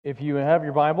If you have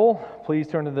your Bible, please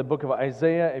turn to the book of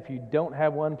Isaiah. If you don't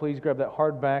have one, please grab that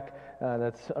hardback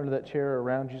that's under that chair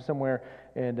around you somewhere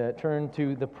and turn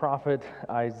to the prophet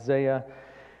Isaiah.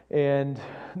 And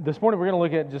this morning we're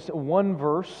going to look at just one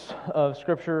verse of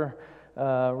Scripture,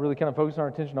 really kind of focusing our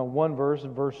attention on one verse,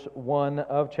 verse 1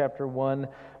 of chapter 1.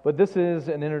 But this is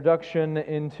an introduction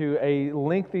into a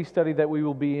lengthy study that we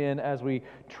will be in as we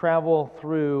travel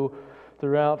throughout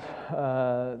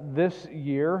this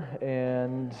year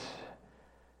and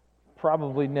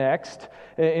probably next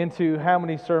into how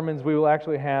many sermons we will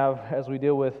actually have as we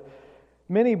deal with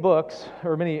many books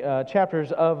or many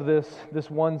chapters of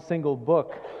this one single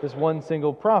book, this one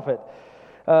single prophet.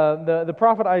 The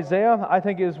prophet Isaiah, I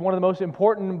think, is one of the most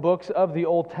important books of the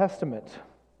Old Testament,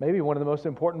 maybe one of the most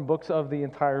important books of the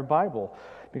entire Bible,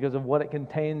 because of what it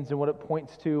contains and what it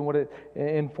points to and what it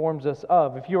informs us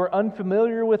of. If you are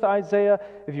unfamiliar with Isaiah,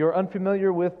 if you are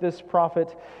unfamiliar with this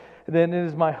prophet, then it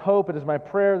is my hope, it is my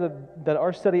prayer that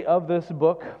our study of this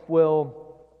book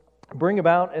will bring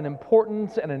about an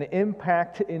importance and an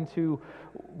impact into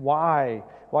why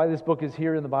this book is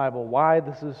here in the Bible, why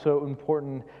this is so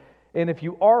important. And if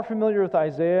you are familiar with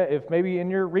Isaiah, if maybe in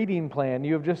your reading plan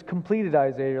you have just completed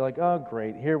Isaiah, you're like, oh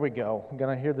great, here we go, I'm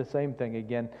going to hear the same thing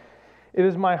again. It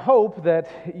is my hope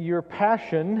that your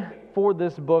passion for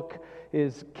this book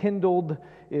is kindled,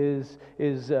 is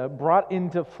brought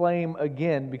into flame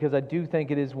again, because I do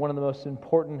think it is one of the most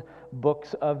important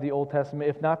books of the Old Testament,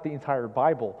 if not the entire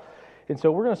Bible. And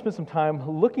so we're going to spend some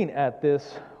time looking at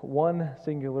this one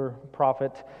singular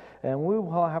prophet, and we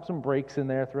will have some breaks in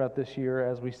there throughout this year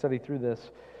as we study through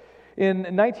this. In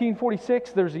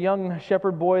 1946, there's a young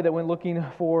shepherd boy that went looking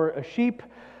for a sheep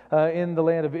in the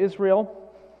land of Israel.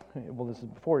 Well, this is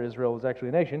before Israel was actually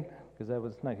a nation, because that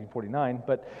was 1949.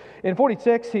 But in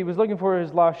 46, he was looking for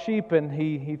his lost sheep, and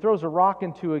he throws a rock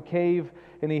into a cave,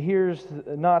 and he hears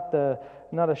not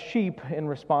a sheep in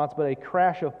response, but a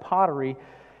crash of pottery.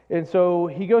 And so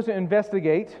he goes to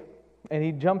investigate, and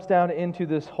he jumps down into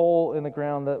this hole in the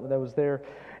ground that was there,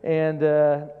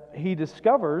 and he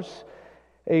discovers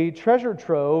a treasure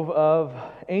trove of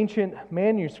ancient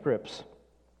manuscripts.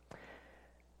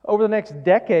 Over the next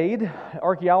decade,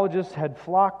 archaeologists had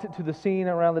flocked to the scene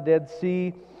around the Dead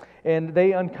Sea, and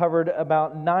they uncovered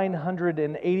about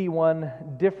 981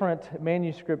 different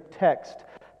manuscript text,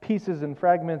 pieces and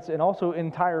fragments, and also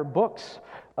entire books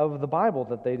of the Bible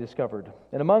that they discovered.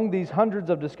 And among these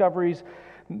hundreds of discoveries,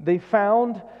 they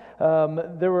found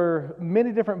there were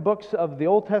many different books of the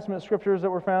Old Testament scriptures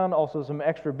that were found, also some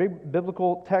extra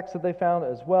biblical texts that they found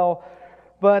as well.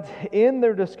 But in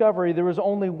their discovery, there was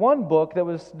only one book that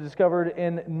was discovered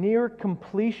in near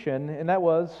completion, and that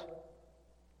was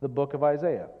the book of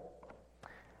Isaiah.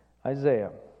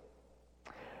 Isaiah.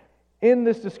 In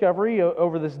this discovery,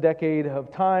 over this decade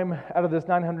of time, out of this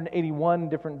 981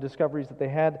 different discoveries that they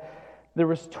had, there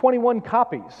was 21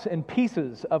 copies and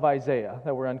pieces of Isaiah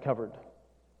that were uncovered.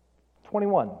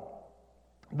 21.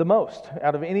 The most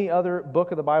out of any other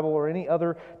book of the Bible or any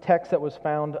other text that was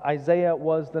found. Isaiah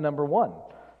was the number one.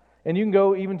 And you can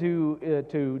go even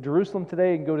to Jerusalem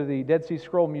today and go to the Dead Sea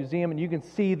Scroll Museum, and you can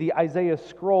see the Isaiah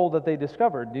scroll that they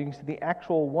discovered. You can see the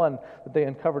actual one that they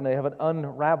uncovered, and they have it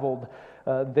unraveled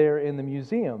there in the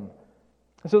museum.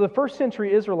 So the first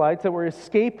century Israelites that were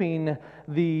escaping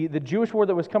the Jewish war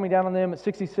that was coming down on them at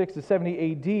 66 to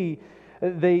 70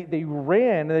 AD, they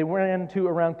ran to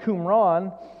around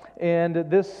Qumran, and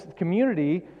this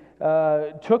community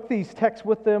took these texts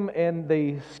with them, and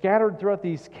they scattered throughout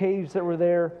these caves that were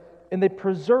there, and they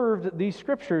preserved these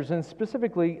scriptures, and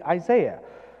specifically Isaiah.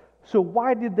 So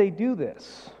why did they do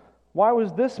this? Why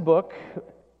was this book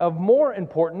of more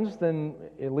importance than,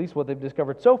 at least what they've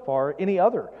discovered so far, any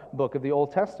other book of the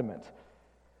Old Testament?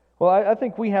 Well, I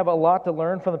think we have a lot to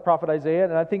learn from the prophet Isaiah,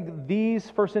 and I think these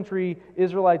first century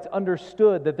Israelites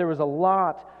understood that there was a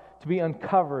lot to be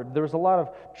uncovered. There was a lot of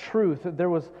truth. There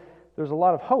was a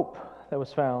lot of hope that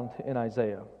was found in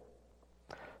Isaiah.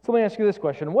 So let me ask you this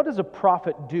question. What does a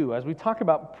prophet do? As we talk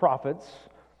about prophets,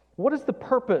 what is the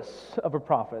purpose of a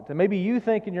prophet? And maybe you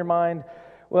think in your mind,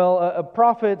 well, a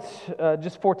prophet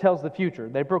just foretells the future.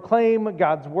 They proclaim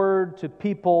God's word to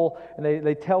people, and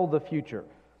they tell the future.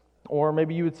 Or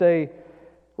maybe you would say,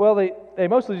 well, they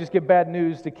mostly just give bad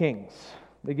news to kings.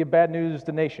 They give bad news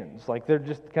to nations. Like they're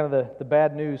just kind of the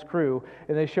bad news crew,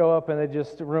 and they show up and they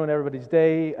just ruin everybody's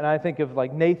day. And I think of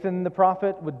like Nathan the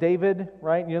prophet with David,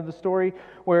 right? You know the story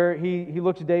where he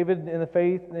looks David in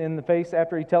the face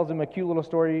after he tells him a cute little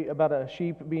story about a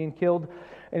sheep being killed,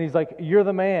 and he's like, "You're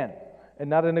the man," and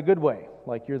not in a good way,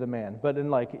 like you're the man, but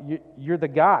in like you're the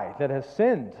guy that has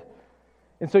sinned.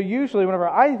 And so usually whenever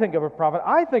I think of a prophet,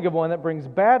 I think of one that brings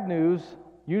bad news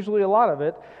usually a lot of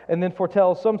it, and then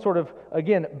foretells some sort of,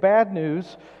 again, bad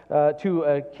news to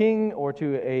a king or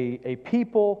to a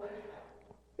people.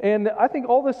 And I think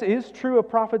all this is true of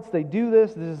prophets. They do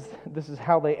this. This is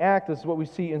how they act. This is what we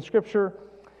see in Scripture.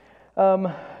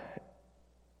 And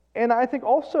I think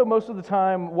also most of the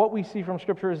time what we see from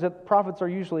Scripture is that prophets are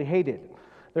usually hated.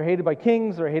 They're hated by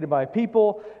kings, they're hated by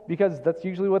people, because that's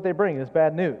usually what they bring, is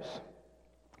bad news.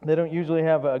 They don't usually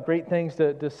have great things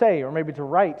to say or maybe to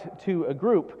write to a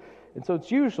group. And so it's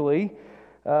usually,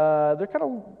 they're kind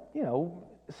of,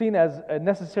 seen as a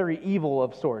necessary evil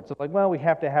of sorts. It's like, well, we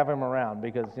have to have him around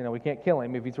because, we can't kill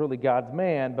him if he's really God's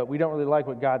man, but we don't really like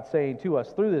what God's saying to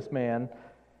us through this man.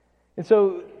 And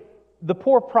so the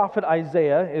poor prophet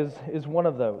Isaiah is one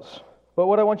of those. But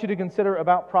what I want you to consider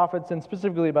about prophets, and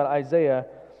specifically about Isaiah,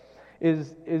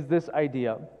 is this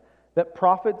idea that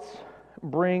prophets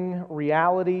bring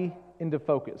reality into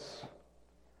focus.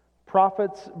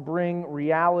 Prophets bring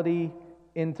reality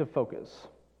into focus.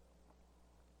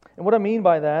 And what I mean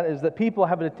by that is that people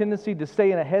have a tendency to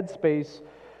stay in a headspace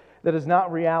that is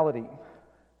not reality.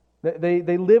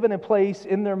 They live in a place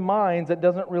in their minds that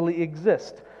doesn't really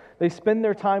exist. They spend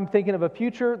their time thinking of a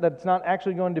future that's not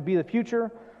actually going to be the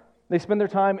future. They spend their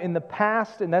time in the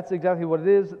past, and that's exactly what it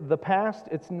is. The past,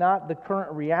 it's not the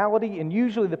current reality, and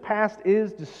usually the past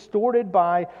is distorted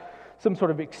by some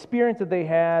sort of experience that they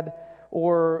had,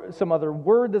 or some other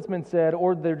word that's been said,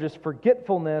 or they're just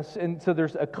forgetfulness, and so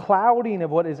there's a clouding of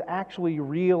what is actually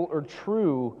real or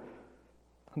true.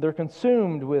 They're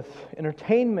consumed with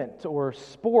entertainment or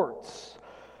sports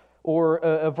or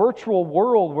a virtual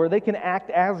world where they can act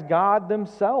as God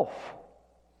themselves.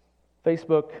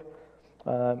 Facebook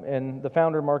and the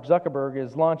founder, Mark Zuckerberg,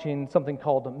 is launching something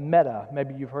called Meta.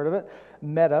 Maybe you've heard of it.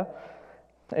 Meta.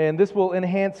 And this will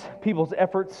enhance people's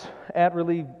efforts at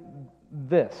really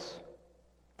this,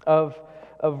 of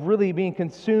really being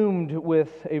consumed with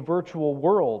a virtual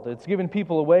world. It's given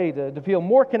people a way to feel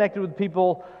more connected with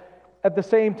people at the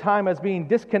same time as being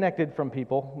disconnected from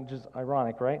people, which is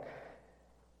ironic, right?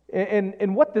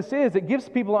 And what this is, it gives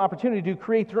people an opportunity to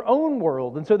create their own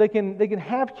world. And so they can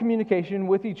have communication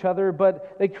with each other,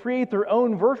 but they create their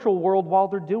own virtual world while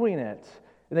they're doing it.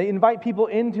 And they invite people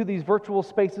into these virtual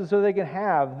spaces so they can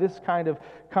have this kind of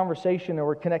conversation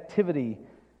or connectivity.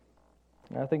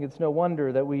 And I think it's no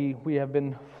wonder that we have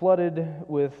been flooded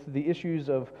with the issues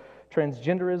of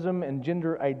transgenderism and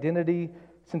gender identity,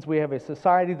 since we have a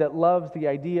society that loves the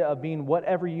idea of being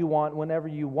whatever you want, whenever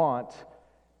you want,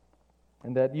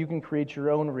 and that you can create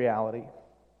your own reality.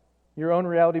 Your own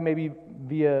reality maybe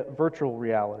via virtual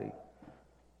reality.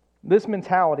 This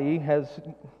mentality has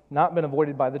not been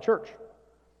avoided by the church.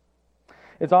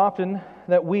 It's often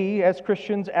that we as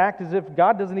Christians act as if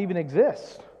God doesn't even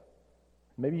exist.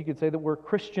 Maybe you could say that we're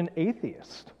Christian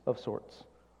atheists of sorts.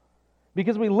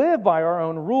 Because we live by our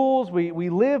own rules, we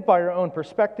live by our own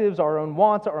perspectives, our own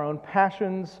wants, our own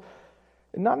passions,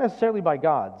 and not necessarily by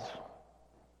God's.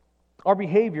 Our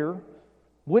behavior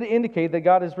would indicate that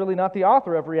God is really not the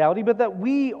author of reality, but that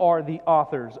we are the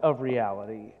authors of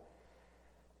reality.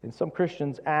 And some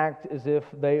Christians act as if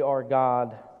they are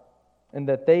God and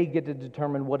that they get to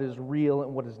determine what is real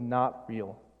and what is not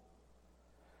real.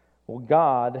 Well,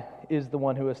 God is the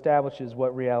one who establishes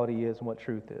what reality is and what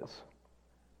truth is.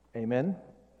 Amen?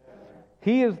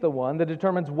 He is the one that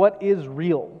determines what is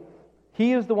real.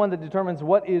 He is the one that determines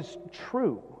what is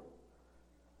true.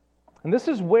 And this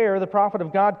is where the prophet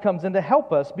of God comes in to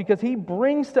help us, because he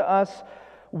brings to us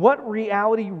what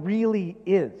reality really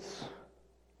is.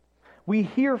 We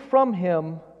hear from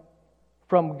him,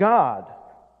 from God,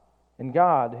 and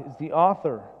God is the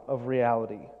author of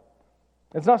reality.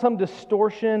 It's not some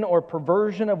distortion or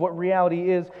perversion of what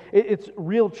reality is. It's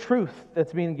real truth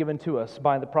that's being given to us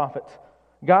by the prophet.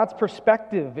 God's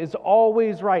perspective is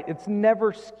always right. It's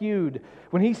never skewed.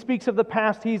 When he speaks of the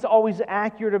past, he's always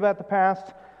accurate about the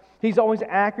past. He's always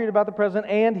accurate about the present,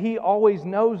 and he always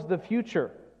knows the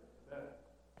future.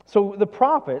 So the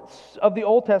prophets of the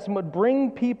Old Testament would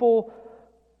bring people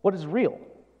what is real,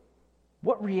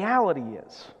 what reality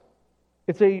is.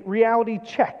 It's a reality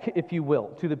check, if you will,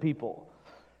 to the people.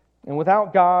 And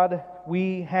without God,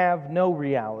 we have no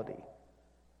reality.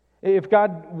 If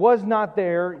God was not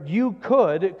there, you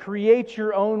could create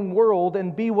your own world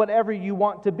and be whatever you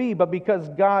want to be. But because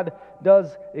God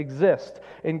does exist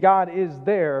and God is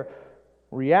there,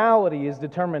 reality is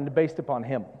determined based upon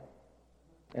Him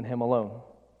and Him alone.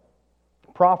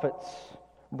 Prophets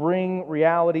bring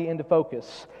reality into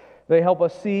focus. They help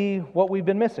us see what we've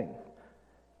been missing.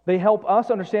 They help us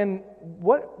understand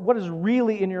what is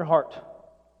really in your heart.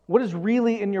 What is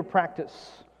really in your practice?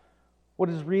 What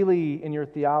is really in your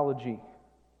theology?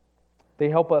 They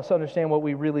help us understand what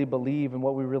we really believe and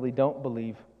what we really don't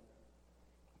believe.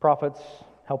 Prophets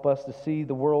help us to see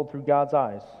the world through God's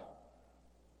eyes,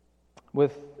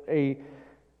 with a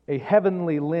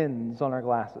heavenly lens on our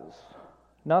glasses.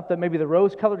 Not that maybe the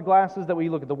rose-colored glasses that we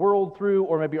look at the world through,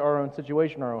 or maybe our own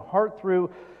situation, our own heart through,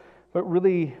 but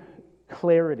really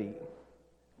clarity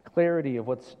of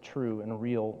what's true and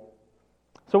real.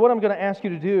 So what I'm going to ask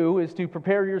you to do is to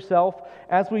prepare yourself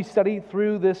as we study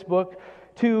through this book,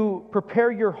 to prepare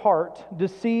your heart to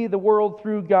see the world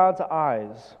through God's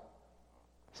eyes.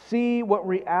 See what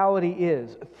reality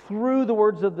is through the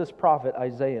words of this prophet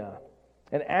Isaiah.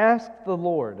 And ask the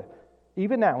Lord,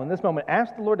 even now in this moment,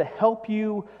 ask the Lord to help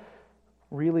you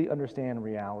really understand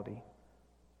reality.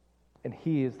 And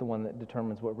He is the one that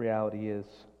determines what reality is.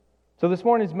 So this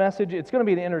morning's message, it's going to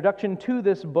be an introduction to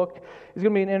this book. It's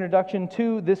going to be an introduction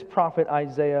to this prophet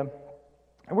Isaiah.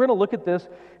 And we're going to look at this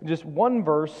in just one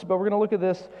verse, but we're going to look at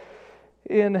this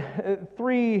in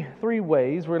three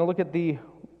ways. We're going to look at the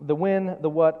when, the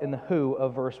what, and the who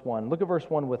of verse 1. Look at verse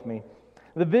 1 with me.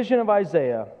 The vision of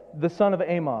Isaiah, the son of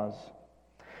Amoz,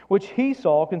 which he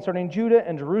saw concerning Judah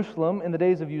and Jerusalem in the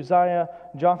days of Uzziah,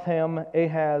 Jotham,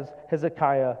 Ahaz,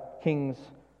 Hezekiah, kings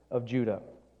of Judah.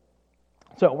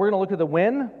 So we're going to look at the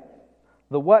when,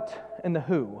 the what, and the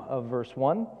who of verse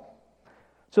 1.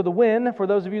 So the when, for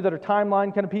those of you that are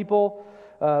timeline kind of people,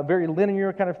 very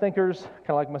linear kind of thinkers, kind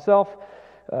of like myself,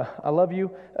 I love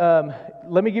you.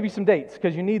 Let me give you some dates,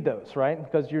 because you need those, right?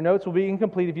 Because your notes will be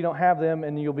incomplete if you don't have them,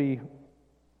 and you'll be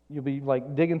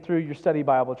like digging through your study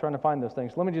Bible trying to find those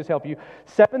things. Let me just help you.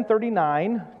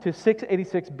 739 to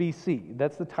 686 BC.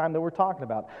 That's the time that we're talking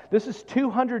about. This is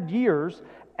 200 years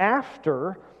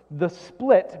after the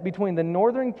split between the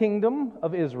northern kingdom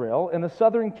of Israel and the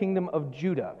southern kingdom of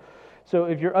Judah. So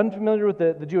if you're unfamiliar with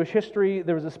the Jewish history,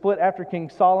 there was a split after King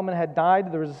Solomon had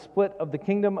died. There was a split of the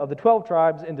kingdom of the 12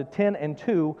 tribes into 10 and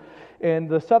 2. And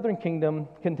the southern kingdom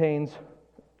contains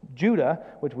Judah,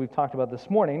 which we've talked about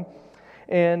this morning.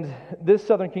 And this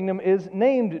southern kingdom is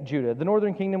named Judah. The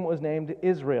northern kingdom was named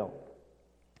Israel.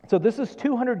 So this is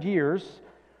 200 years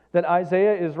that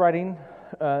Isaiah is writing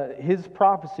his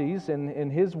prophecies,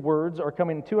 and his words are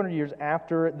coming 200 years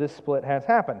after this split has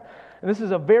happened. And this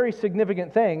is a very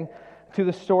significant thing to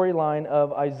the storyline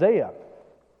of Isaiah.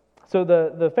 So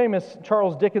the famous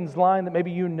Charles Dickens line that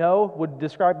maybe you know would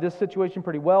describe this situation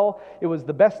pretty well. It was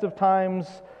the best of times,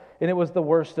 and it was the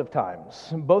worst of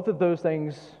times. Both of those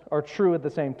things are true at the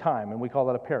same time, and we call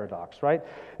that a paradox, right?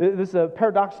 This is a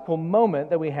paradoxical moment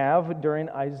that we have during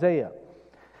Isaiah.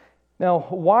 Now,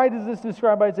 why does this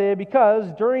describe Isaiah?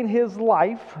 Because during his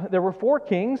life, there were 4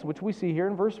 kings, which we see here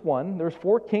in verse 1. There's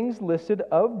 4 kings listed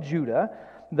of Judah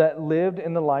that lived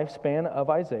in the lifespan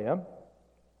of Isaiah.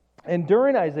 And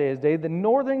during Isaiah's day, the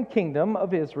northern kingdom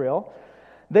of Israel,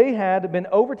 they had been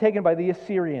overtaken by the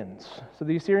Assyrians. So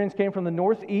the Assyrians came from the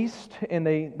northeast, and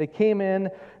they came in,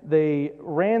 they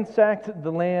ransacked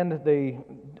the land, they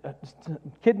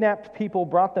kidnapped people,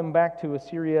 brought them back to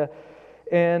Assyria,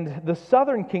 and the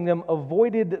southern kingdom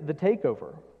avoided the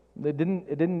takeover. It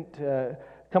didn't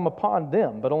come upon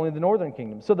them, but only the northern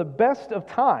kingdom. So the best of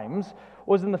times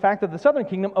was in the fact that the southern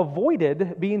kingdom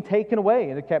avoided being taken away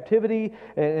into captivity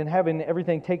and having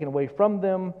everything taken away from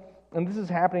them. And this is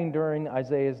happening during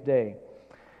Isaiah's day.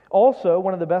 Also,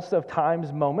 one of the best of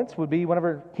times moments would be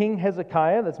whenever King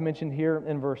Hezekiah, that's mentioned here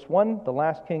in verse 1, the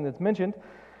last king that's mentioned,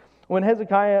 when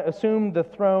Hezekiah assumed the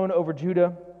throne over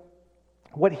Judah,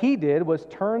 what he did was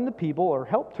turn the people, or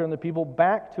help turn the people,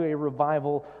 back to a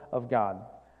revival of God,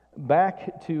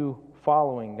 back to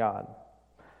following God.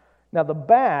 Now, the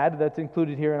bad that's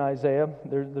included here in Isaiah,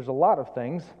 there's a lot of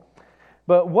things,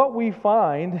 but what we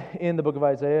find in the book of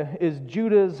Isaiah is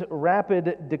Judah's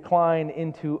rapid decline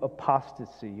into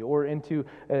apostasy, or into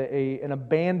an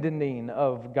abandoning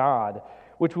of God,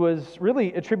 which was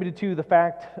really attributed to the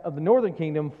fact of the northern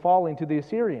kingdom falling to the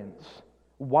Assyrians.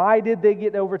 Why did they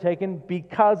get overtaken?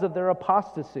 Because of their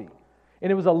apostasy.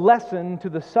 And it was a lesson to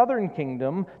the southern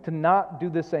kingdom to not do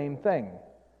the same thing.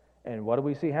 And what do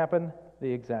we see happen?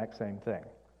 The exact same thing.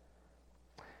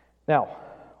 Now,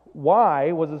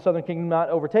 why was the southern kingdom not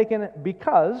overtaken?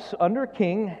 Because under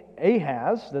King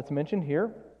Ahaz, that's mentioned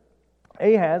here,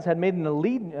 Ahaz had made an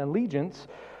allegiance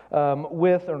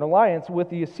with, or an alliance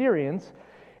with the Assyrians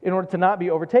in order to not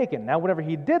be overtaken. Now, whenever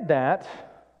he did that,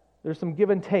 there's some give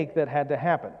and take that had to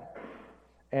happen.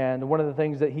 And one of the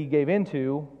things that he gave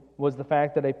into was the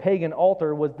fact that a pagan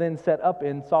altar was then set up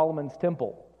in Solomon's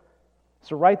temple.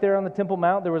 So right there on the Temple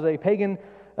Mount, there was a pagan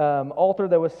altar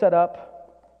that was set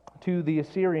up to the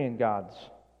Assyrian gods.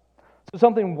 So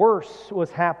something worse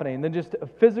was happening than just a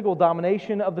physical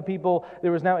domination of the people.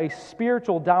 There was now a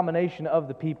spiritual domination of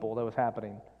the people that was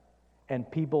happening. And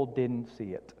people didn't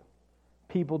see it.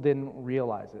 People didn't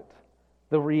realize it.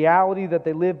 The reality that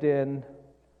they lived in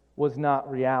was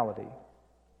not reality.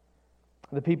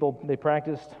 The people, they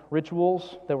practiced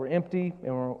rituals that were empty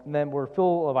and then were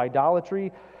full of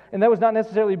idolatry. And that was not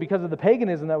necessarily because of the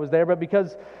paganism that was there, but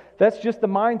because that's just the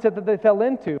mindset that they fell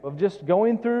into, of just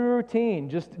going through routine,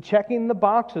 just checking the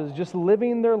boxes, just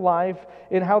living their life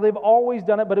in how they've always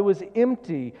done it, but it was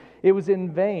empty. It was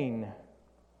in vain.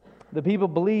 The people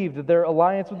believed that their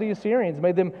alliance with the Assyrians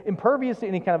made them impervious to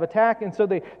any kind of attack, and so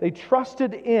they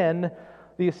trusted in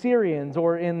the Assyrians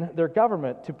or in their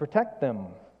government to protect them.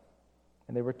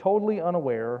 And they were totally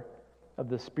unaware of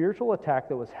the spiritual attack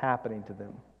that was happening to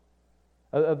them,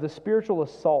 of the spiritual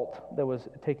assault that was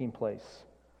taking place.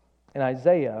 And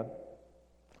Isaiah,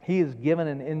 he is given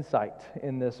an insight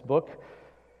in this book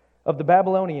of the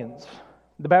Babylonians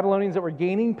that were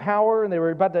gaining power, and they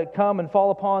were about to come and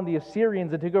fall upon the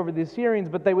Assyrians and take over the Assyrians,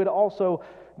 but they would also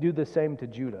do the same to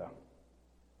Judah.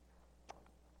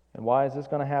 And why is this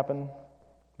going to happen?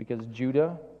 Because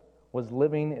Judah was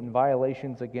living in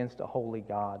violations against a holy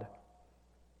God,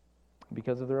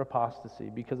 because of their apostasy,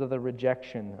 because of their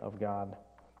rejection of God.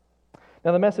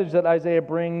 Now, the message that Isaiah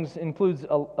brings includes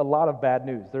a lot of bad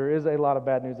news. There is a lot of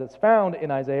bad news that's found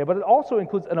in Isaiah, but it also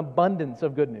includes an abundance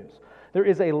of good news. There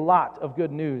is a lot of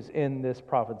good news in this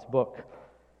prophet's book. It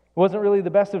wasn't really the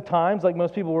best of times, like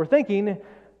most people were thinking,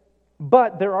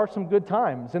 but there are some good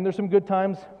times, and there's some good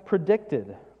times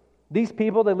predicted. These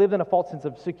people, they lived in a false sense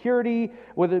of security,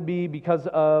 whether it be because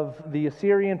of the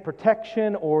Assyrian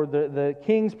protection or the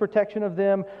king's protection of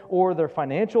them or their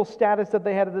financial status that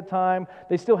they had at the time.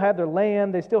 They still had their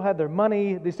land, they still had their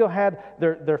money, they still had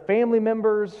their family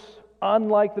members,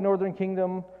 unlike the northern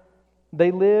kingdom.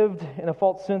 They lived in a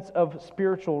false sense of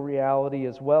spiritual reality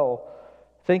as well,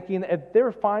 thinking that they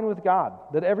were fine with God,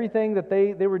 that everything that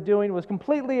they were doing was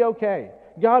completely okay.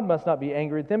 God must not be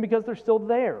angry at them because they're still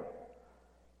there.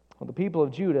 Well, the people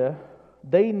of Judah,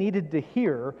 they needed to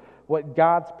hear what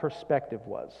God's perspective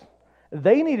was.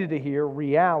 They needed to hear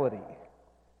reality.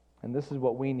 And this is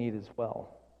what we need as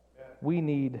well. We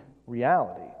need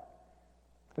reality.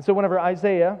 And so whenever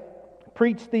Isaiah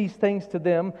preached these things to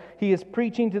them, he is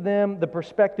preaching to them the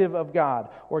perspective of God,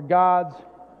 or God's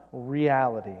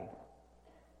reality.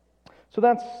 So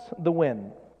that's the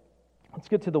when. Let's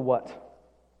get to the what.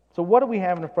 So what do we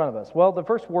have in front of us? Well, the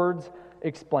first words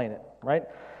explain it, right?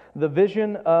 The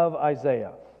vision of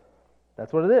Isaiah.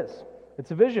 That's what it is.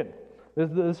 It's a vision.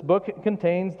 This book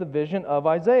contains the vision of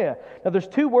Isaiah. Now, there's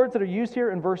two words that are used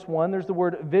here in verse 1. There's the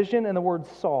word vision and the word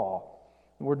saw.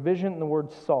 The word vision and the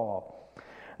word saw.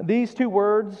 These two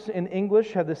words in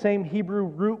English have the same Hebrew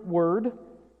root word,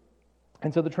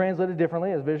 and so they're translated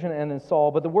differently as vision and as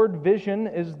saw. But the word vision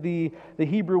is the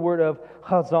Hebrew word of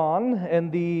chazon,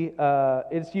 and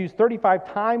it's used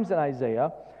 35 times in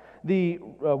Isaiah. The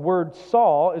word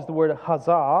saw is the word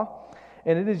hazah,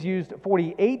 and it is used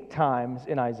 48 times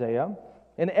in Isaiah.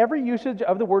 And every usage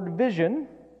of the word vision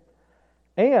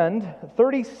and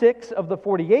 36 of the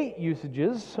 48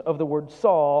 usages of the word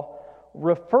saw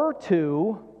refer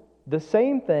to the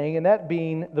same thing, and that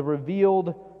being the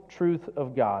revealed truth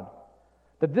of God.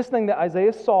 That this thing that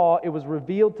Isaiah saw, it was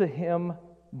revealed to him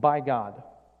by God.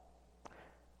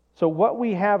 So what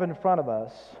we have in front of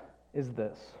us is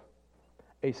this: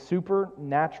 a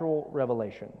supernatural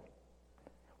revelation.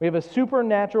 We have a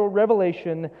supernatural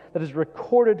revelation that is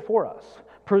recorded for us,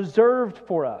 preserved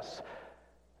for us.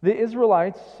 The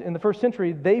Israelites in the first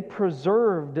century, they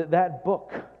preserved that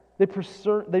book. They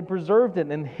preserved it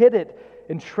and hid it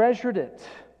and treasured it.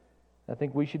 I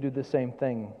think we should do the same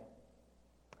thing.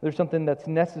 There's something that's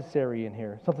necessary in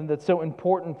here, something that's so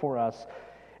important for us.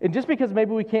 And just because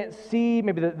maybe we can't see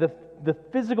maybe the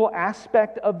physical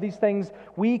aspect of these things,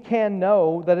 we can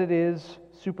know that it is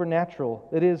supernatural.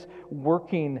 It is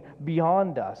working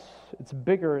beyond us. It's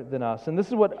bigger than us. And this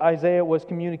is what Isaiah was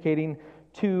communicating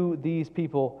to these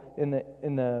people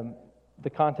in the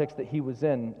context that he was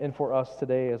in, and for us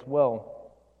today as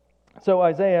well. So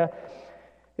Isaiah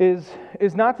is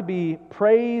not to be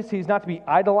praised. He's not to be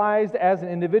idolized as an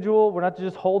individual. We're not to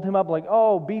just hold him up like,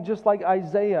 oh, be just like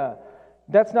Isaiah.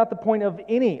 That's not the point of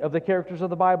any of the characters of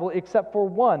the Bible except for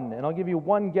one, and I'll give you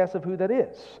one guess of who that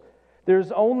is.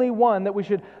 There's only one that we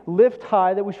should lift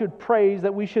high, that we should praise,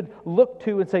 that we should look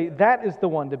to and say, that is the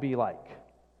one to be like.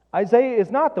 Isaiah is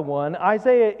not the one.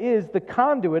 Isaiah is the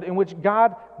conduit in which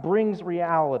God brings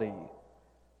reality.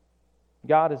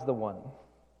 God is the one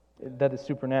that is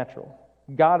supernatural.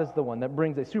 God is the one that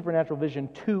brings a supernatural vision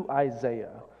to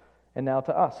Isaiah and now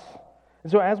to us.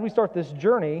 And so as we start this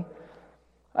journey,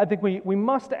 I think we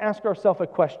must ask ourselves a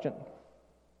question.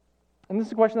 And this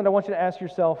is a question that I want you to ask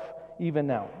yourself even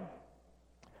now.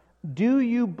 Do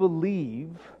you believe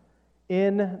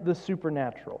in the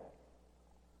supernatural?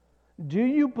 Do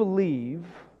you believe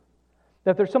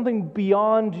that there's something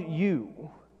beyond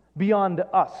you, beyond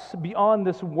us, beyond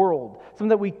this world, something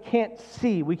that we can't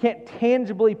see, we can't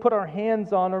tangibly put our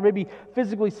hands on or maybe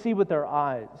physically see with our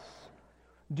eyes?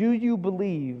 Do you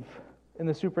believe in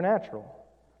the supernatural?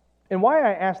 And why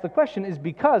I ask the question is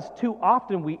because too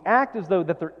often we act as though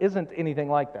that there isn't anything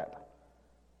like that.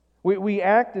 We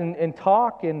act and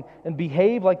talk and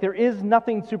behave like there is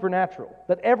nothing supernatural,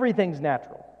 that everything's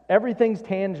natural, everything's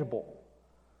tangible.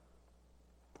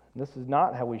 This is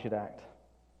not how we should act.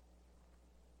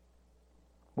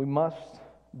 We must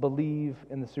believe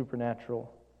in the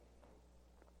supernatural.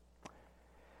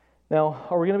 Now,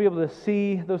 are we going to be able to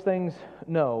see those things?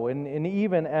 No. And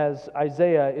even as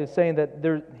Isaiah is saying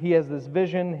that he has this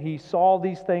vision, he saw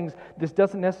these things, this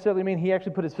doesn't necessarily mean he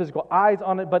actually put his physical eyes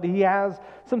on it, but he has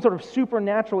some sort of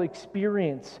supernatural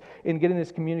experience in getting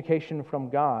this communication from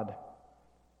God.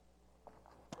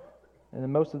 And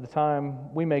then most of the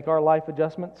time, we make our life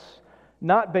adjustments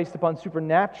not based upon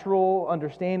supernatural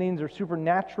understandings or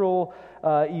supernatural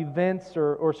events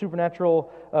or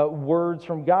supernatural words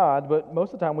from God, but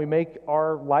most of the time we make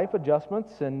our life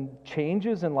adjustments and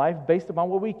changes in life based upon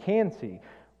what we can see,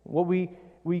 what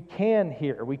we can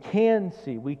hear, we can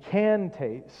see, we can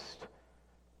taste.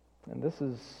 And this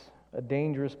is a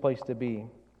dangerous place to be.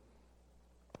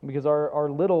 Because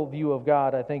our little view of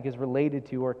God, I think, is related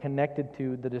to or connected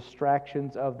to the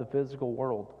distractions of the physical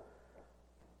world,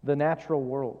 the natural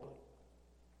world.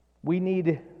 We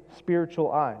need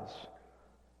spiritual eyes.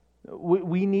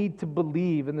 We need to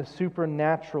believe in the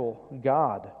supernatural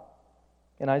God.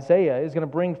 And Isaiah is going to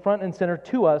bring front and center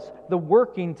to us the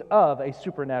workings of a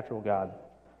supernatural God.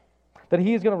 That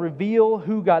he is going to reveal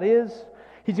who God is.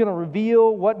 He's going to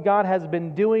reveal what God has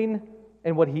been doing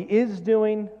and what he is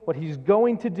doing, what he's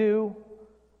going to do.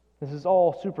 This is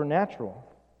all supernatural.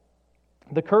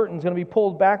 The curtain's going to be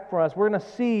pulled back for us. We're going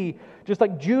to see, just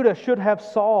like Judah should have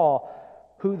saw,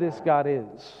 who this God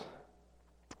is.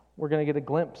 We're going to get a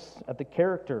glimpse at the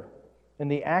character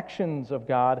and the actions of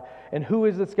God. And who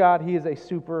is this God? He is a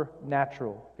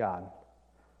supernatural God.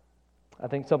 I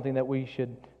think something that we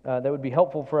should that would be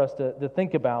helpful for us to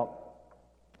think about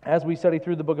as we study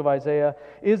through the book of Isaiah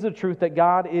is the truth that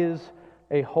God is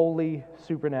a holy,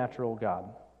 supernatural God.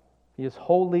 He is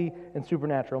holy and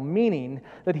supernatural, meaning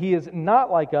that he is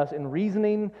not like us in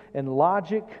reasoning and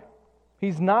logic.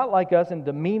 He's not like us in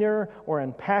demeanor or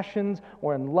in passions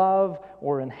or in love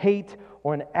or in hate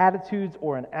or in attitudes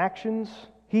or in actions.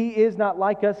 He is not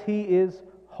like us. He is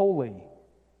holy.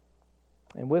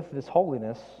 And with this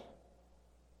holiness,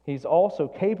 he's also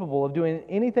capable of doing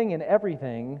anything and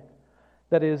everything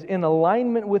that is in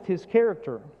alignment with his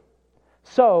character.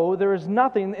 So there is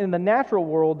nothing in the natural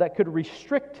world that could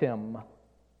restrict him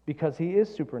because he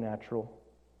is supernatural.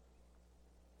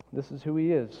 This is who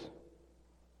he is.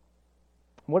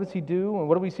 What does he do? And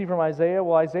what do we see from Isaiah?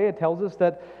 Well, Isaiah tells us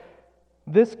that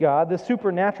this God, this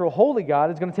supernatural holy God,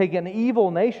 is going to take an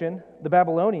evil nation, the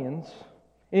Babylonians,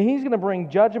 and he's going to bring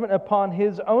judgment upon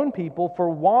his own people for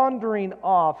wandering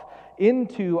off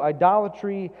into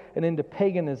idolatry and into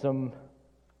paganism.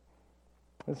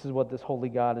 This is what this holy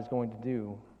God is going to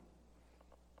do.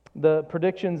 The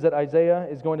predictions that Isaiah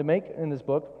is going to make in this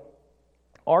book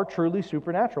are truly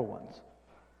supernatural ones.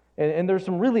 And there's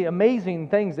some really amazing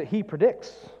things that he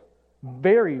predicts.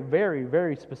 Very, very,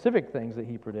 very specific things that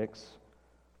he predicts.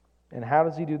 And how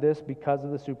does he do this? Because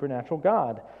of the supernatural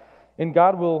God. And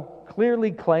God will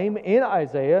clearly claim in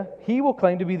Isaiah, he will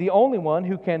claim to be the only one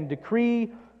who can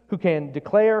decree, who can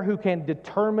declare, who can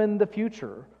determine the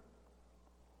future.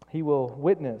 We will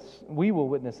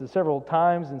witness this several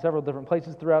times in several different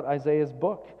places throughout Isaiah's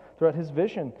book, throughout his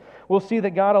vision. We'll see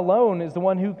that God alone is the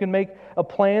one who can make a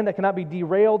plan that cannot be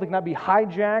derailed, it cannot be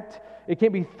hijacked, it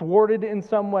can't be thwarted in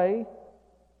some way.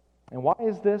 And why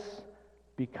is this?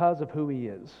 Because of who he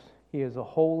is. He is a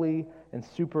holy and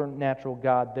supernatural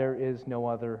God. There is no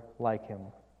other like him.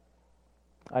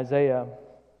 Isaiah,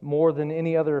 more than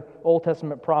any other Old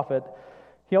Testament prophet,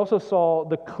 he also saw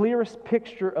the clearest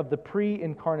picture of the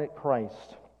pre-incarnate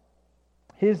Christ.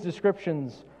 His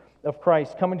descriptions of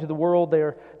Christ coming to the world,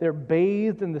 they're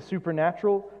bathed in the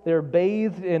supernatural. They're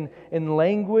bathed in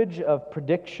language of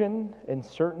prediction and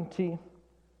certainty.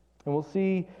 And we'll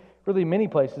see really many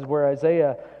places where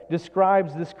Isaiah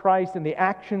describes this Christ and the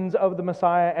actions of the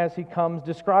Messiah as he comes,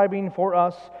 describing for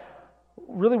us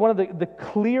really one of the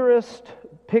clearest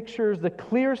pictures, the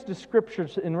clearest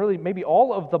descriptions in really maybe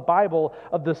all of the Bible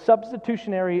of the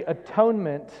substitutionary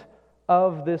atonement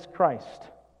of this Christ.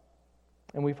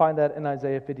 And we find that in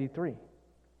Isaiah 53.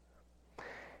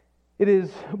 It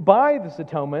is by this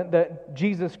atonement that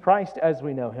Jesus Christ, as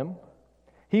we know him,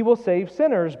 he will save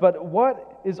sinners. But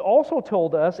what is also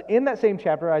told us in that same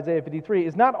chapter, Isaiah 53,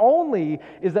 is not only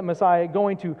is that Messiah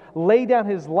going to lay down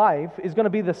his life, is going to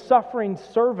be the suffering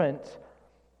servant,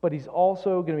 but he's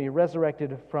also going to be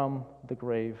resurrected from the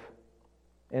grave.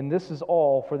 And this is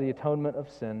all for the atonement of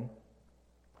sin.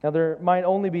 Now, there might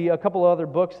only be a couple other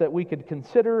books that we could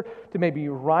consider to maybe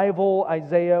rival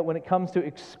Isaiah when it comes to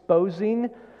exposing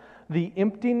the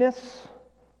emptiness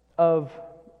of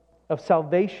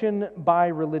salvation by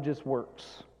religious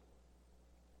works.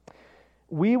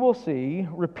 We will see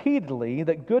repeatedly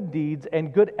that good deeds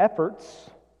and good efforts,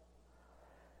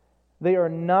 they are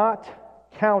not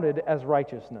counted as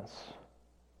righteousness.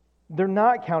 They're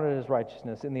not counted as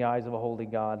righteousness in the eyes of a holy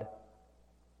God.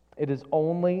 It is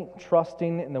only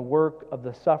trusting in the work of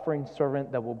the suffering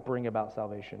servant that will bring about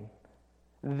salvation.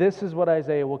 This is what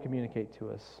Isaiah will communicate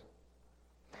to us.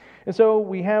 And so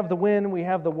we have the when, we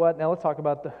have the what. Now let's talk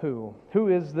about the who. Who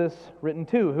is this written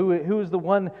to? Who is the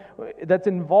one that's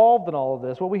involved in all of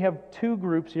this? Well, we have two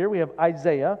groups here. We have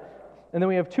Isaiah, and then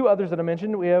we have two others that I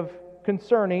mentioned. We have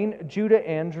concerning Judah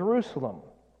and Jerusalem.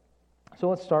 So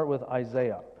let's start with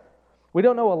Isaiah. We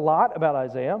don't know a lot about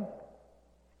Isaiah.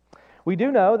 We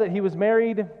do know that he was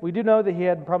married. We do know that he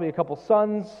had probably a couple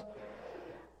sons.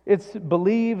 It's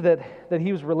believed that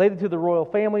he was related to the royal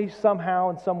family somehow,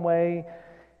 in some way,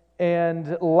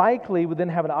 and likely would then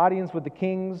have an audience with the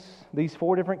kings, these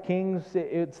four different kings.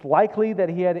 It's likely that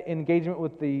he had engagement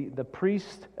with the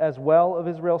priest as well of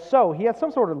Israel. So he had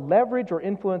some sort of leverage or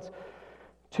influence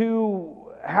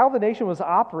to how the nation was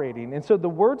operating. And so the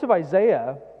words of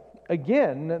Isaiah,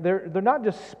 again, they're not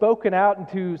just spoken out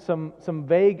into some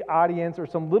vague audience or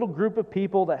some little group of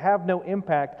people that have no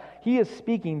impact. He is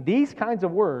speaking these kinds of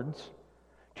words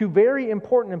to very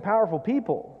important and powerful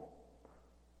people.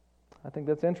 I think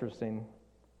that's interesting,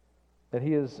 that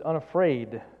he is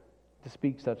unafraid to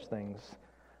speak such things.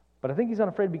 But I think he's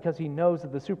unafraid because he knows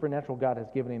that the supernatural God has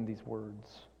given him these words.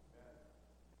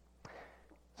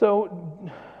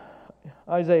 So,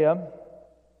 Isaiah,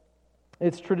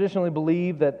 it's traditionally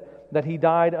believed that he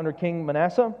died under King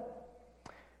Manasseh,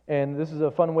 and this is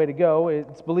a fun way to go.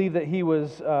 It's believed that he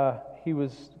was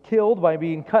killed by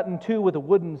being cut in two with a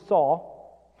wooden saw.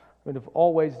 I mean, of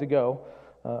all ways to go,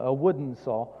 a wooden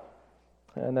saw.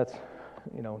 And that's,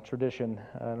 tradition.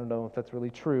 I don't know if that's really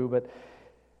true, but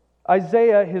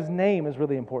Isaiah, his name is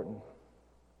really important.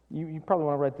 You probably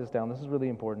want to write this down. This is really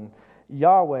important.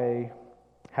 Yahweh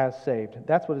has saved.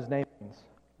 That's what his name means.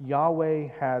 Yahweh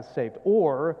has saved.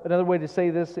 Or, another way to say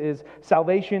this is,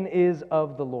 salvation is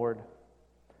of the Lord.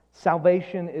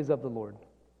 Salvation is of the Lord.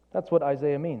 That's what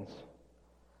Isaiah means.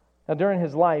 Now, during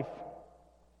his life,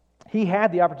 he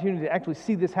had the opportunity to actually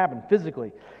see this happen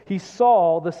physically. He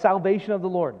saw the salvation of the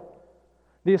Lord.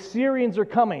 The Assyrians are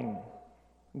coming.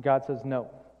 God says no.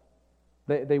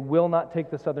 They will not take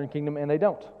the southern kingdom, and they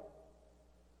don't.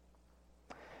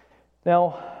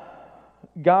 Now,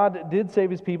 God did save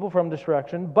his people from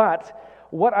destruction, but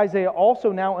what Isaiah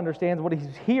also now understands, what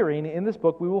he's hearing in this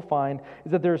book, we will find,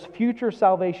 is that there's future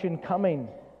salvation coming.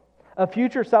 A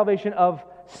future salvation of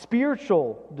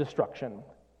spiritual destruction.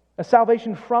 A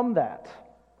salvation from that.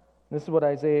 This is what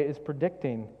Isaiah is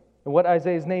predicting. And what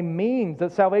Isaiah's name means,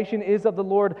 that salvation is of the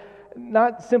Lord,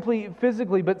 not simply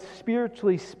physically, but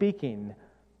spiritually speaking.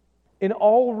 In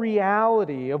all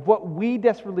reality of what we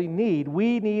desperately need,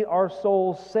 we need our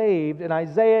souls saved. And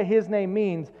Isaiah, his name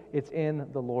means it's in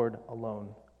the Lord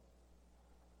alone.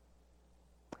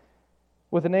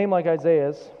 With a name like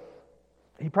Isaiah's,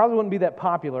 he probably wouldn't be that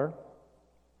popular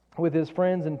with his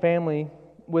friends and family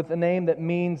with a name that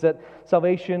means that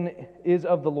salvation is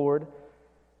of the Lord.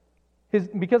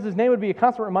 Because his name would be a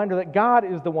constant reminder that God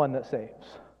is the one that saves.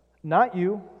 Not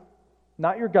you,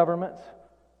 not your government,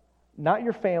 not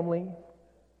your family,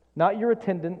 not your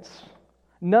attendance.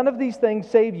 None of these things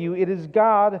save you. It is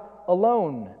God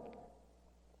alone.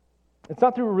 It's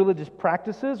not through religious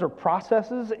practices or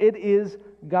processes. It is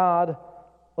God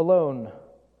alone.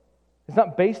 It's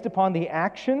not based upon the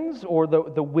actions or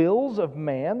the wills of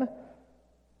man,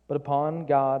 but upon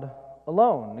God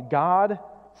alone. God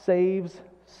saves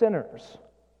sinners.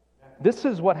 This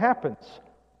is what happens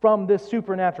from this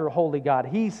supernatural holy God.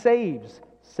 He saves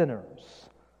sinners.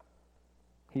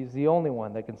 He's the only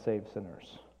one that can save sinners.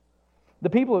 The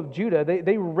people of Judah,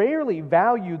 they rarely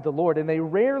valued the Lord, and they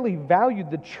rarely valued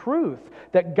the truth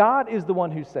that God is the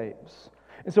one who saves.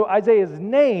 And so Isaiah's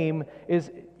name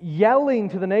is yelling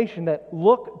to the nation that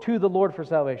look to the Lord for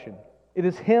salvation. It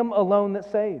is Him alone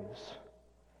that saves.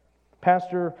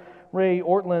 Pastor Ray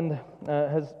Ortland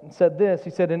has said this. He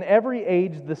said, in every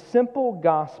age, the simple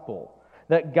gospel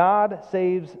that God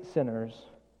saves sinners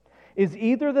is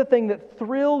either the thing that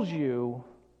thrills you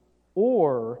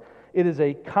or it is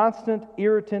a constant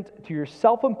irritant to your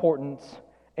self-importance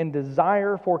and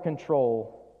desire for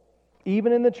control.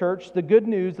 Even in the church, the good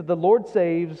news that the Lord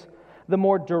saves, the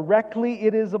more directly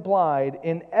it is applied,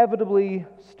 inevitably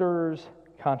stirs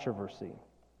controversy.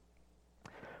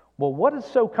 Well, what is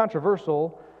so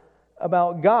controversial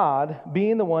about God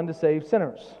being the one to save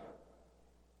sinners?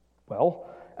 Well,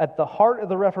 at the heart of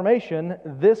the Reformation,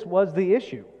 this was the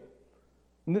issue.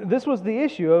 This was the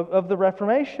issue of the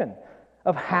Reformation,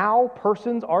 of how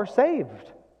persons are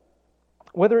saved,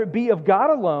 whether it be of God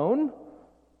alone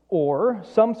or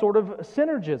some sort of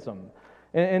synergism.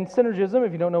 And synergism,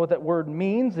 if you don't know what that word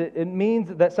means, it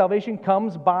means that salvation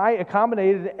comes by a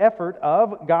combined effort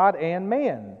of God and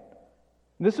man.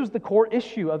 This was the core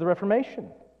issue of the Reformation.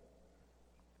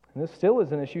 And this still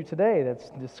is an issue today that's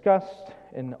discussed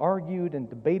and argued and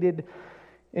debated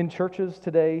in churches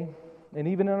today and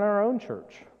even in our own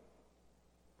church.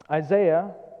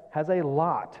 Isaiah has a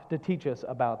lot to teach us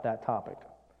about that topic,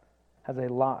 has a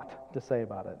lot to say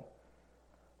about it.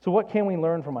 So what can we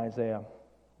learn from Isaiah?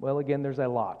 Well, again, there's a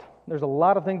lot. There's a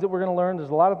lot of things that we're going to learn.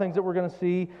 There's a lot of things that we're going to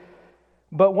see.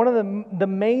 But one of the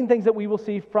main things that we will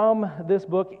see from this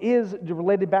book is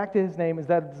related back to his name, is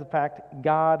that it's the fact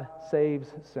God saves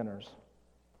sinners.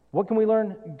 What can we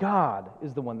learn? God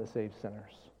is the one that saves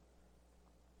sinners.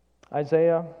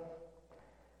 Isaiah,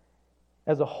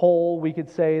 as a whole, we could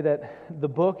say that the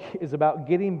book is about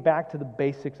getting back to the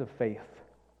basics of faith.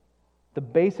 The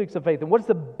basics of faith. And what's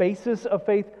the basis of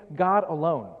faith? God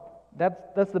alone.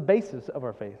 That's the basis of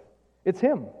our faith. It's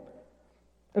Him.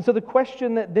 And so the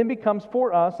question that then becomes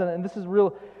for us, and this is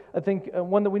real, I think,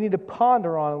 one that we need to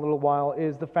ponder on a little while,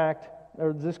 is the fact,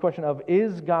 or this question of,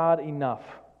 is God enough?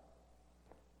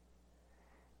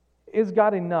 Is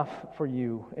God enough for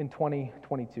you in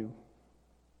 2022?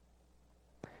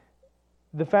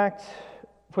 The fact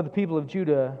for the people of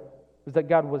Judah was that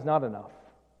God was not enough.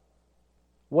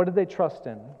 What did they trust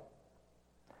in?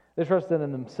 They trusted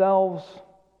in themselves,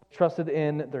 trusted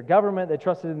in their government, they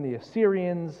trusted in the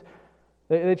Assyrians,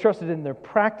 they trusted in their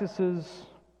practices.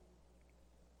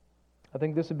 I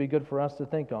think this would be good for us to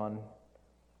think on.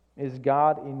 Is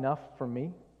God enough for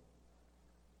me?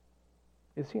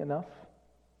 Is He enough?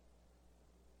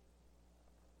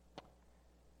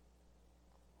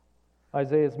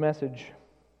 Isaiah's message,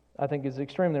 I think, is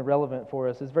extremely relevant for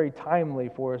us. It's very timely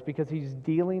for us because he's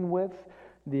dealing with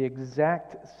the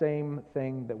exact same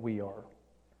thing that we are.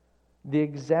 The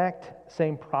exact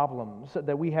same problems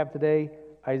that we have today,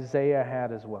 Isaiah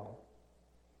had as well.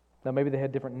 Now, maybe they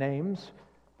had different names,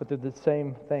 but they're the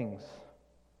same things.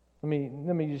 Let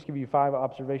me just give you 5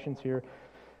 observations here.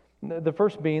 The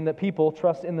first being that people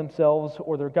trust in themselves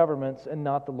or their governments and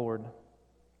not the Lord.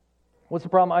 What's the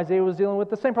problem Isaiah was dealing with?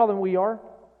 The same problem we are.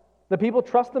 The people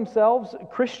trust themselves,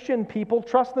 Christian people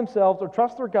trust themselves or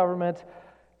trust their government,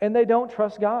 and they don't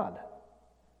trust God.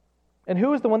 And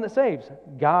who is the one that saves?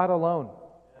 God alone.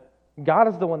 God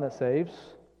is the one that saves.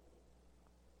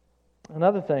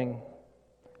 Another thing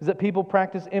is that people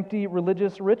practice empty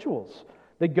religious rituals.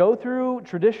 They go through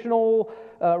traditional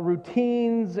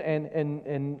routines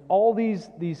and all these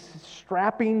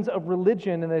strappings of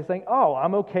religion, and they think, oh,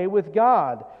 I'm okay with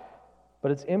God.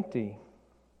 But it's empty.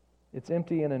 It's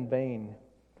empty and in vain.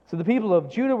 So the people of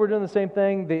Judah were doing the same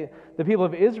thing. The people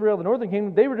of Israel, the northern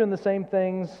kingdom, they were doing the same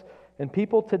things. And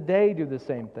people today do the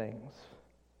same things.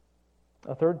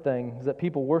 A third thing is that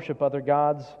people worship other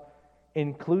gods,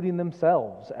 including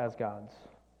themselves as gods.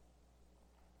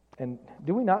 And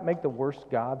do we not make the worst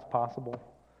gods possible?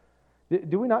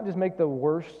 Do we not just make the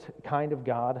worst kind of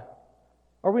God?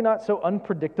 Are we not so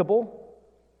unpredictable?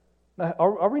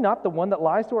 Are we not the one that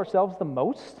lies to ourselves the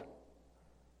most?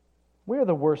 We are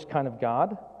the worst kind of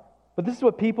God. But this is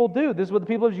what people do. This is what the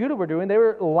people of Judah were doing. They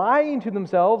were lying to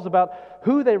themselves about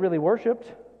who they really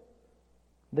worshiped.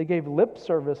 They gave lip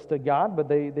service to God, but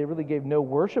they really gave no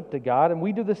worship to God. And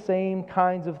we do the same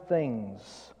kinds of things.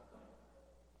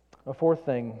 A fourth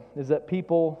thing is that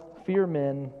people fear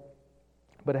men,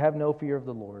 but have no fear of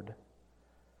the Lord.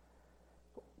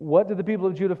 What did the people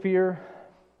of Judah fear?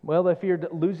 Well, they feared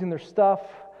losing their stuff.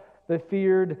 They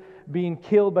feared being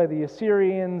killed by the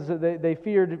Assyrians. They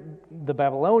feared the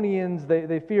Babylonians.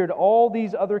 They feared all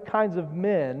these other kinds of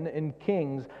men and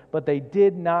kings, but they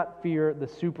did not fear the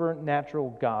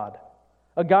supernatural God.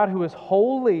 A God who is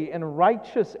holy and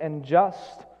righteous and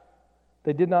just.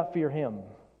 They did not fear Him.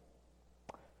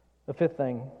 The fifth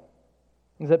thing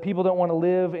is that people don't want to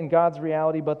live in God's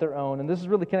reality but their own. And this is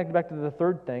really connected back to the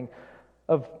third thing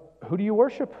of who do you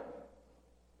worship?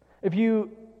 If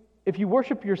you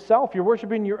worship yourself, you're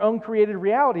worshiping your own created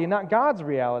reality and not God's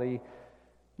reality.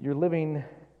 You're living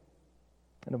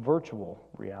in a virtual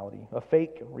reality, a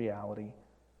fake reality.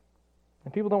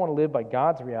 And people don't want to live by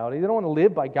God's reality. They don't want to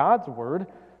live by God's word.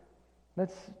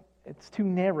 It's too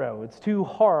narrow, it's too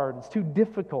hard, it's too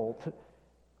difficult.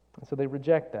 And so they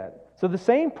reject that. So the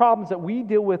same problems that we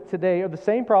deal with today are the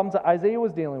same problems that Isaiah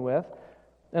was dealing with.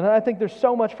 And I think there's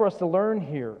so much for us to learn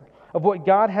here of what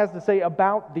God has to say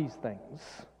about these things.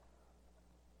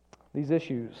 These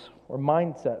issues or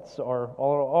mindsets are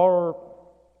all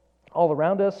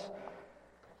around us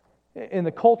in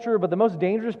the culture, but the most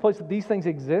dangerous place that these things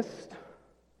exist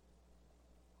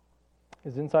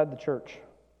is inside the church.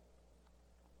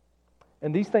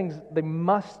 And these things, they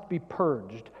must be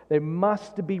purged. They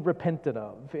must be repented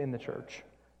of in the church.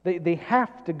 They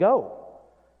have to go.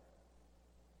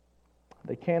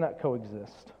 They cannot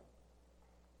coexist.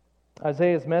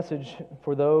 Isaiah's message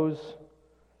for those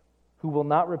who will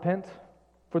not repent,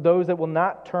 for those that will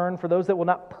not turn, for those that will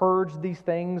not purge these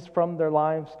things from their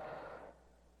lives,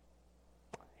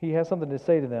 he has something to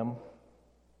say to them.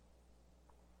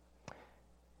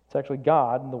 It's actually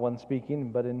God, the one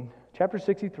speaking, but in chapter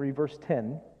 63, verse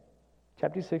 10,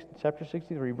 chapter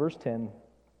 63, verse 10,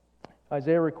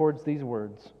 Isaiah records these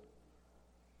words.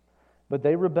 But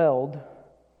they rebelled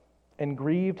and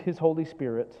grieved his Holy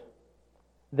Spirit.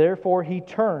 Therefore he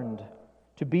turned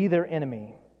to be their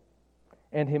enemy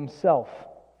and himself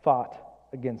fought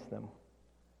against them.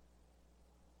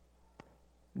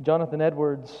 Jonathan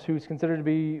Edwards, who's considered to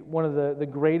be one of the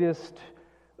greatest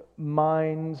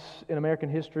minds in American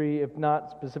history, if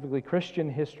not specifically Christian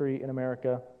history in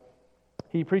America.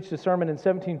 He preached a sermon in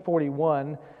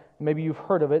 1741. Maybe you've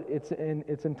heard of it.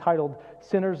 It's entitled,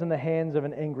 Sinners in the Hands of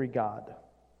an Angry God.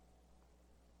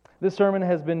 This sermon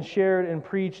has been shared and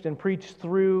preached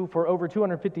through for over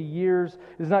 250 years.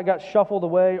 It has not got shuffled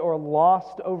away or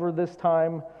lost over this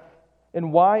time.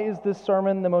 And why is this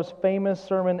sermon the most famous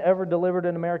sermon ever delivered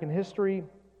in American history?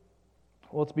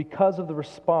 Well, it's because of the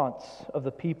response of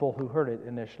the people who heard it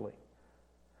initially.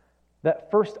 That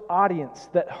first audience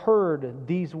that heard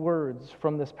these words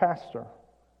from this pastor.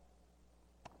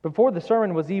 Before the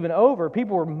sermon was even over,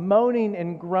 people were moaning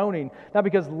and groaning, not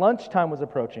because lunchtime was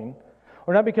approaching,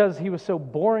 or not because he was so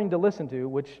boring to listen to,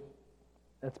 which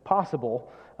that's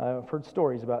possible. I've heard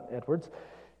stories about Edwards.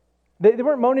 They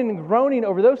weren't moaning and groaning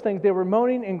over those things. They were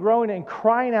moaning and groaning and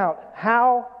crying out,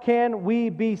 how can we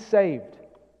be saved?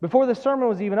 Before the sermon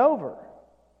was even over.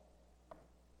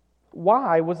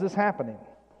 Why was this happening?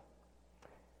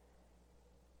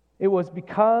 It was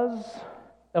because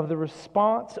of the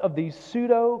response of these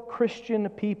pseudo-Christian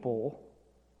people,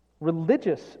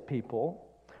 religious people,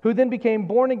 who then became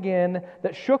born again,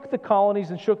 that shook the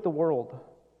colonies and shook the world.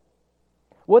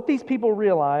 What these people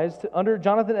realized under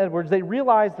Jonathan Edwards, they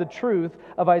realized the truth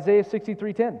of Isaiah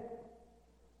 63:10.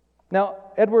 Now,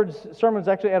 Edwards' sermon is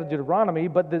actually out of Deuteronomy,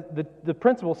 but the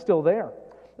principle is still there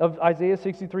of Isaiah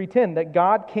 63:10, that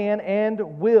God can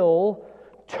and will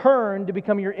turn to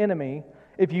become your enemy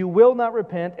if you will not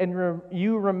repent and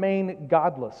you remain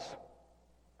godless.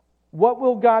 What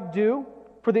will God do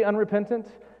for the unrepentant?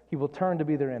 He will turn to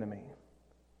be their enemy.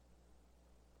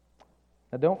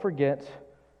 Now, don't forget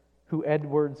who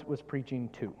Edwards was preaching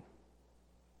to.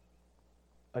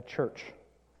 A church.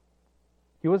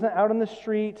 He wasn't out on the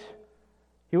street.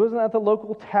 He wasn't at the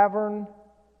local tavern.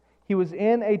 He was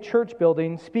in a church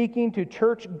building speaking to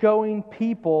church-going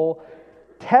people,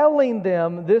 telling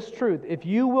them this truth. If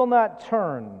you will not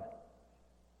turn,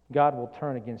 God will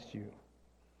turn against you.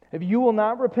 If you will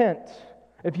not repent,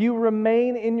 if you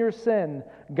remain in your sin,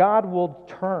 God will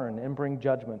turn and bring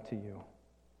judgment to you.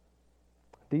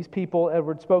 These people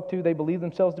Edward spoke to, they believed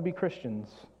themselves to be Christians.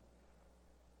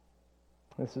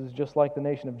 This is just like the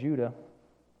nation of Judah.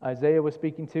 Isaiah was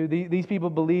speaking to. These people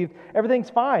believed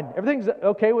everything's fine. Everything's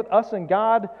okay with us and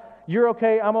God. You're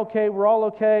okay, I'm okay, we're all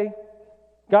okay.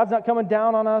 God's not coming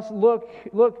down on us. Look,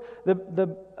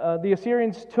 the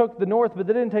Assyrians took the north, but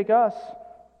they didn't take us.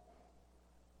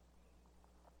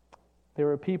 They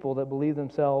were a people that believed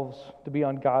themselves to be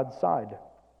on God's side.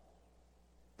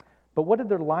 But what did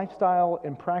their lifestyle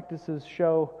and practices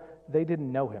show? They didn't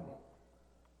know Him.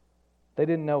 They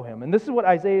didn't know Him. And this is what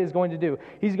Isaiah is going to do.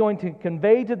 He's going to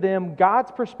convey to them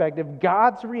God's perspective,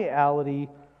 God's reality.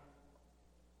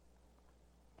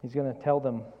 He's going to tell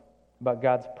them about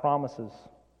God's promises.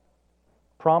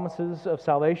 Promises of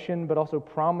salvation, but also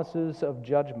promises of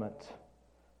judgment.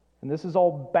 And this is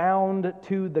all bound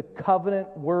to the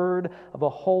covenant word of a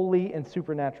holy and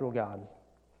supernatural God.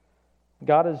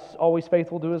 God is always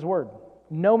faithful to His word,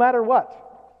 no matter what.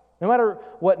 No matter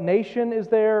what nation is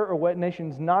there or what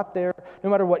nation's not there,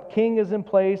 no matter what king is in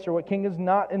place or what king is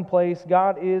not in place,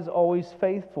 God is always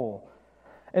faithful.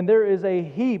 And there is a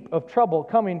heap of trouble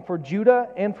coming for Judah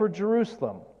and for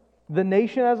Jerusalem. The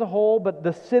nation as a whole, but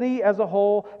the city as a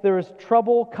whole, there is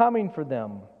trouble coming for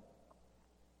them.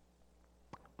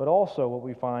 But also what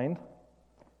we find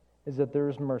is that there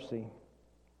is mercy.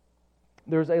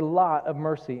 There's a lot of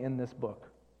mercy in this book.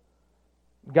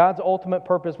 God's ultimate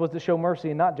purpose was to show mercy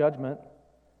and not judgment.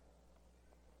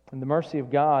 And the mercy of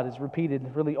God is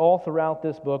repeated really all throughout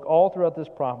this book, all throughout this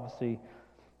prophecy.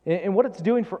 And what it's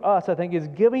doing for us, I think, is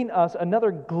giving us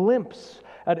another glimpse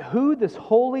at who this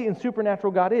holy and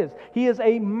supernatural God is. He is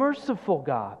a merciful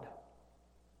God.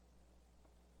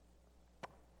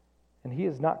 And He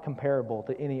is not comparable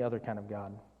to any other kind of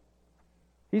God.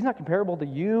 He's not comparable to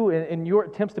you in your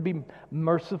attempts to be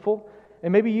merciful.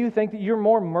 And maybe you think that you're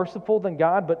more merciful than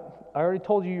God, but I already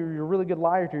told you you're a really good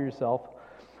liar to yourself.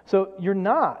 So you're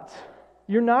not.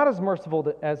 You're not as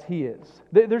merciful as He is.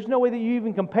 There's no way that you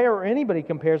even compare, or anybody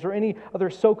compares, or any other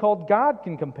so-called God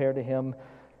can compare to Him.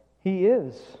 He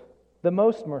is the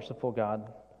most merciful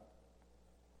God.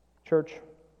 Church,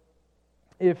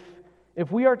 if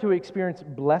we are to experience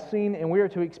blessing and we are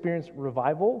to experience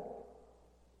revival,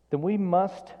 then we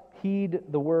must heed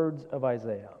the words of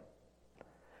Isaiah.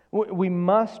 We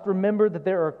must remember that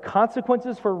there are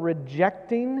consequences for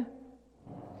rejecting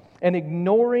and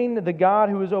ignoring the God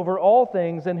who is over all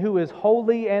things and who is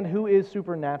holy and who is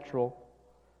supernatural.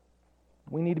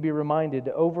 We need to be reminded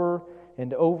over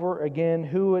and over again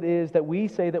who it is that we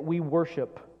say that we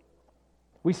worship.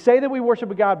 We say that we worship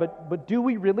a God, but do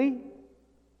we really?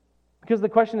 Because the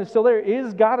question is still there,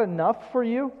 is God enough for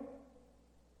you?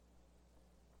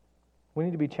 We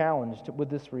need to be challenged with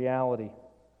this reality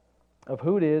of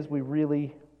who it is we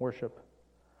really worship.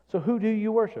 So who do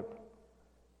you worship?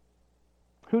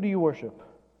 Who do you worship?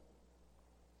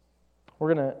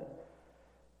 We're going to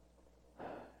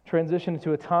transition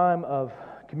into a time of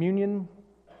communion.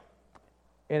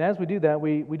 And as we do that,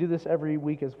 we do this every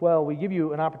week as well. We give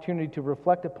you an opportunity to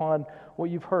reflect upon what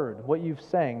you've heard, what you've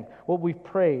sang, what we've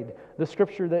prayed, the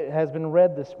scripture that has been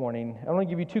read this morning. I want to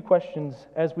give you two questions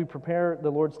as we prepare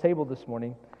the Lord's table this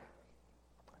morning.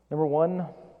 Number one,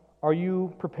 are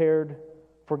you prepared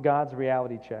for God's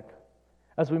reality check?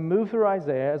 As we move through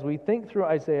Isaiah, as we think through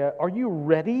Isaiah, are you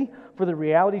ready for the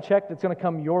reality check that's going to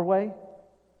come your way?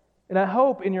 And I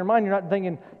hope in your mind you're not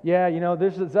thinking, yeah,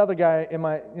 there's this other guy in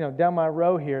my, down my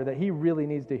row here that he really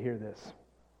needs to hear this.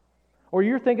 Or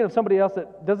you're thinking of somebody else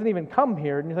that doesn't even come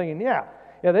here and you're thinking, yeah,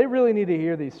 they really need to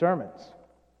hear these sermons.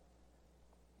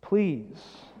 Please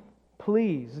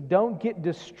don't get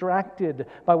distracted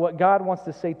by what God wants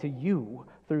to say to you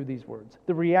through these words.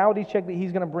 The reality check that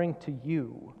He's going to bring to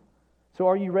you. So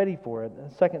are you ready for it?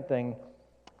 The second thing,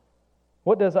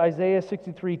 what does Isaiah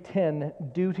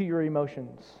 63:10 do to your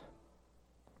emotions?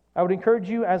 I would encourage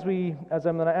you as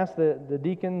I'm going to ask the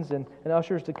deacons and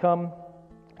ushers to come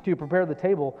to prepare the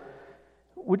table,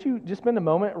 would you just spend a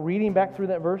moment reading back through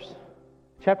that verse?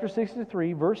 Chapter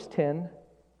 63, verse 10.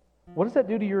 What does that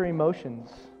do to your emotions?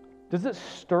 Does it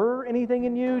stir anything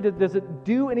in you? Does it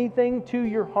do anything to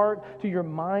your heart, to your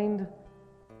mind?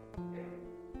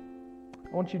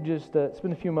 I want you to just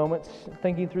spend a few moments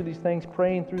thinking through these things,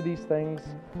 praying through these things.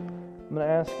 I'm going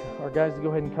to ask our guys to go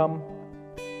ahead and come.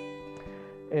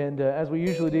 And as we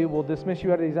usually do, we'll dismiss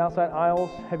you out of these outside aisles,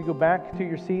 have you go back to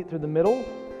your seat through the middle,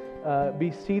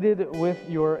 be seated with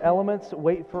your elements,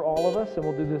 wait for all of us, and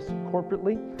we'll do this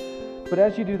corporately. But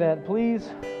as you do that, please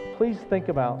think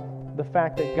about the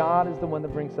fact that God is the one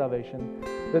that brings salvation.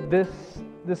 That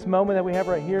this moment that we have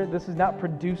right here, this is not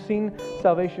producing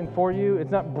salvation for you.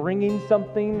 It's not bringing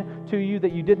something to you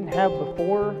that you didn't have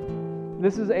before.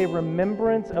 This is a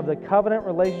remembrance of the covenant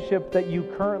relationship that you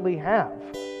currently have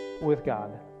with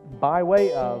God by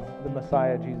way of the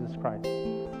Messiah, Jesus Christ.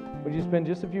 Would you spend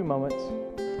just a few moments,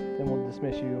 and we'll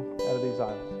dismiss you out of these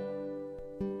aisles.